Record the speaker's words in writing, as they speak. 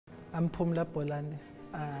I'm Pumla Bolani.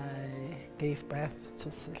 I gave birth to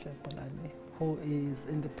Sihle Bolani, who is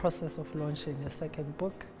in the process of launching a second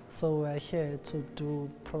book. So we're here to do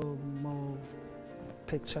promo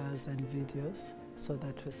pictures and videos so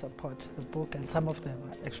that we support the book, and some of them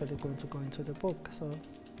are actually going to go into the book. So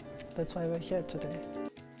that's why we're here today.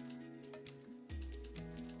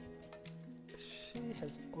 She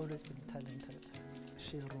has always been talented.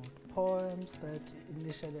 She wrote poems that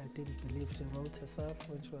initially I didn't believe she wrote herself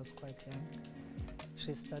when she was quite young.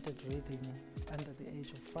 She started reading under the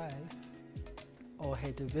age of 5, or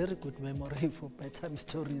had a very good memory for bedtime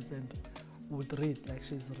stories and would read like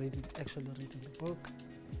she's actually reading the book.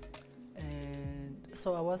 And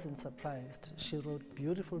so I wasn't surprised. She wrote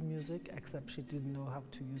beautiful music, except she didn't know how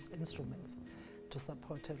to use instruments to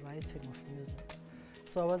support her writing of music.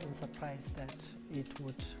 So I wasn't surprised that it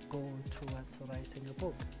would go towards writing a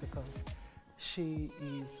book, because she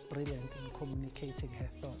is brilliant in communicating her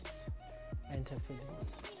thoughts and her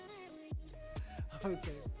feelings.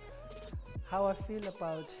 Okay, how I feel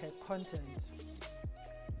about her content.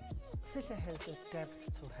 Sihle has a depth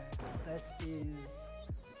to her that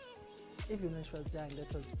is, even when she was young,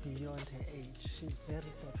 that was beyond her age. She's very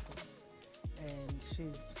thoughtful and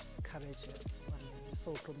she's courageous.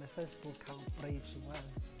 So from her first book, how brave she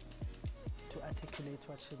was to articulate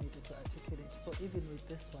what she needed to articulate. So even with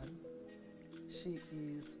this one, she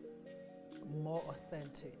is more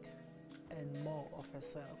authentic and more of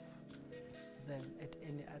herself than at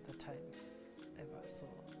any other time ever. So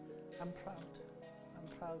I'm proud.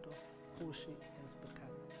 I'm proud of who she has become.